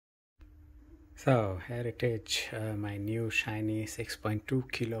So here it is, my new shiny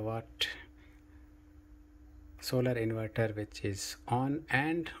 6.2 kilowatt solar inverter, which is on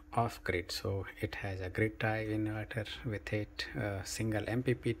and off grid. So it has a grid tie inverter with it, single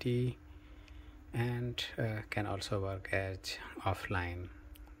MPPT, and can also work as offline,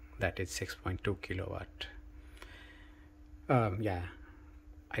 that is 6.2 kilowatt. Yeah,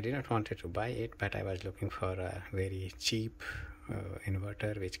 I did not wanted to buy it, but I was looking for a very cheap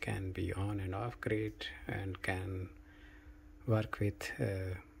inverter which can be on and off grid and can work with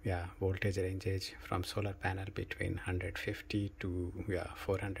voltage ranges from solar panel between 150 to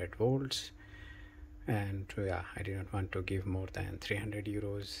 400 volts. And I did not want to give more than 300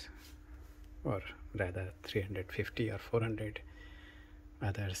 euros, or rather 350 or 400.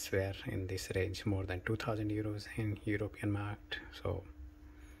 Others were in this range more than 2000 euros in European market. So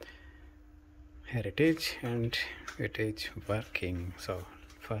here it is, and it is working. So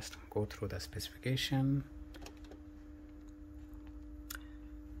first go through the specification.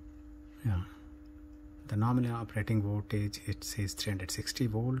 The nominal operating voltage, it says 360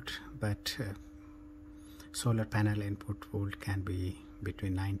 volt, but solar panel input volt can be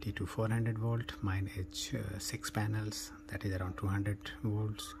between 90 to 400 volt. Mine is 6 panels, that is around 200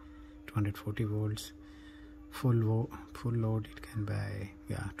 volts, 240 volts. Full load it can be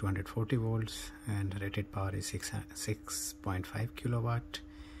 240 volts, and rated power is 6.5 kilowatt.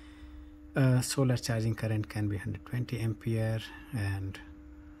 Solar charging current can be 120 ampere, and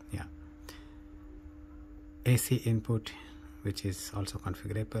AC input, which is also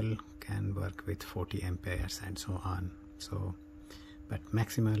configurable, can work with 40 amperes and so on. So but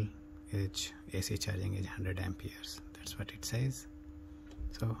maximal is AC charging is 100 amperes. That's what it says.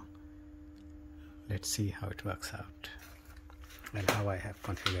 So let's see how it works out and how I have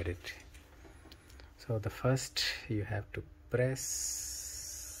configured it. So the first, you have to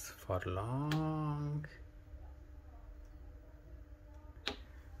press for long,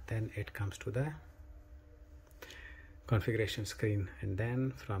 then it comes to the configuration screen, and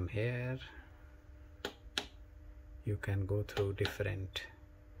then from here you can go through different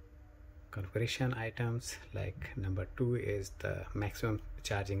configuration items. Like number 2 is the maximum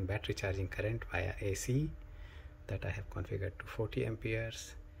battery charging current via AC, that I have configured to 40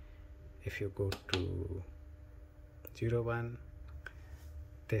 amperes. If you go to 01,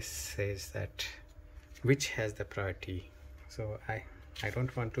 this says that which has the priority. So I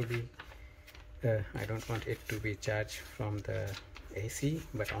don't want to be I don't want it to be charged from the AC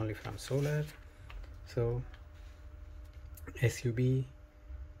but only from solar. So SUB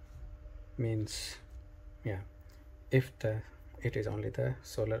means if it is only the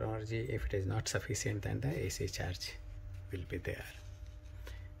solar energy. If it is not sufficient, then the AC charge will be there.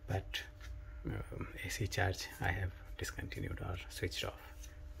 But AC charge I have discontinued or switched off.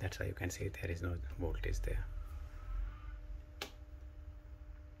 That's why you can see there is no voltage there.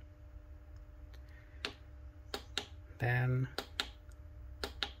 Then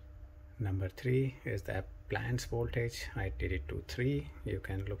number 3 is the appliance voltage. I did it to 3. You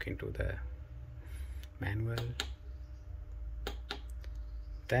can look into the manual.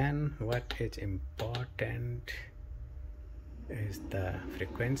 Then what is important is the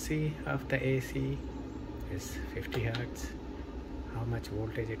frequency of the AC is 50 Hertz. How much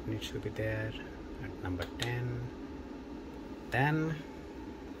voltage it needs to be there at number 10. Then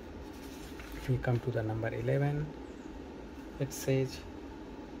if we come to the number 11, it says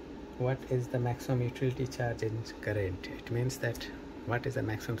what is the maximum utility charging current. It means that what is the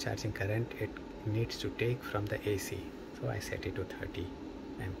maximum charging current it needs to take from the AC. So I set it to 30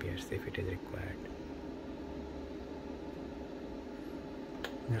 amperes if it is required.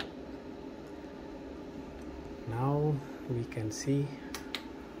 Now we can see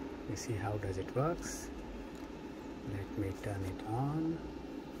how does it works. Let me turn it on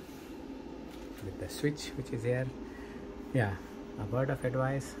with the switch which is here. A word of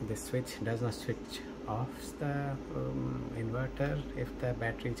advice: this switch does not switch off the inverter if the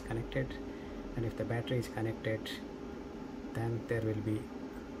battery is connected, and if the battery is connected, then there will be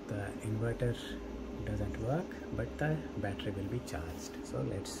the inverter doesn't work, but the battery will be charged. So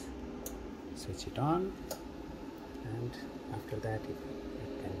let's switch it on, and after that it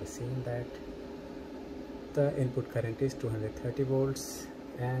can be seen that the input current is 230 volts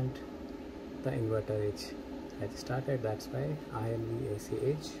and the inverter has started. That's why INV AC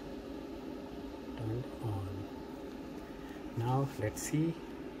is turned on. Now let's see.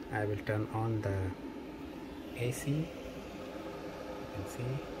 I will turn on the AC. You can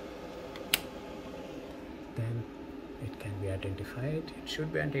see. Then it can be identified. It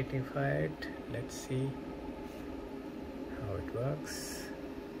should be identified. Let's see how it works.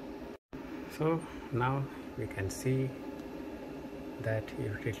 So now we can see that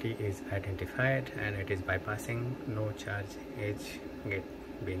utility is identified and it is bypassing. No charge edge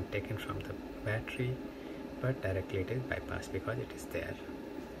being taken from the battery, but directly it is bypassed because it is there.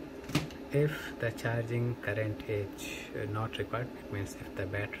 If the charging current is not required, it means if the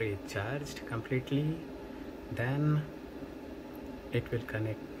battery is charged completely, then it will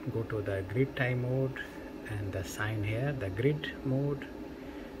go to the grid tie mode, and the sign here, the grid mode,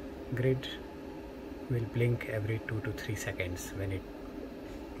 grid will blink every 2 to 3 seconds. When it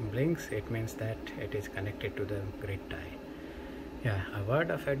blinks, it means that it is connected to the grid tie. Yeah, a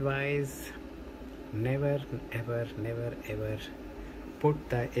word of advice: never ever put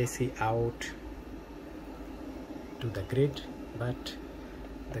the AC out to the grid, but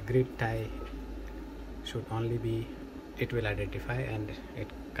the grid tie should only be, it will identify and it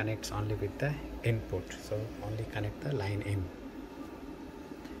connects only with the input, so only connect the line in.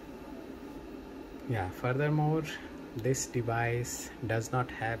 Yeah, furthermore, this device does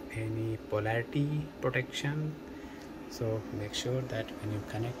not have any polarity protection, so make sure that when you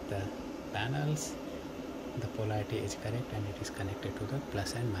connect the panels, the polarity is correct and it is connected to the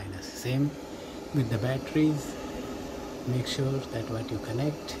plus and minus. Same with the batteries, make sure that what you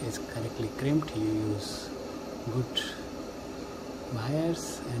connect is correctly crimped. You use good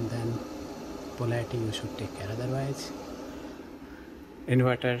wires, and then polarity you should take care. Otherwise,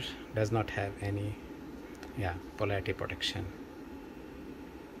 inverter does not have any polarity protection.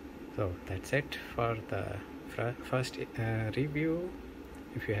 So that's it for the first review.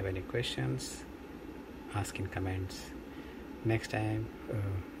 If you have any questions, ask in comments. Next time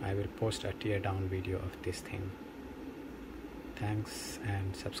I will post a tear down video of this thing. Thanks,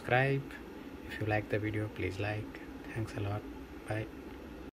 and subscribe. If you like the video, please like. Thanks a lot. Bye.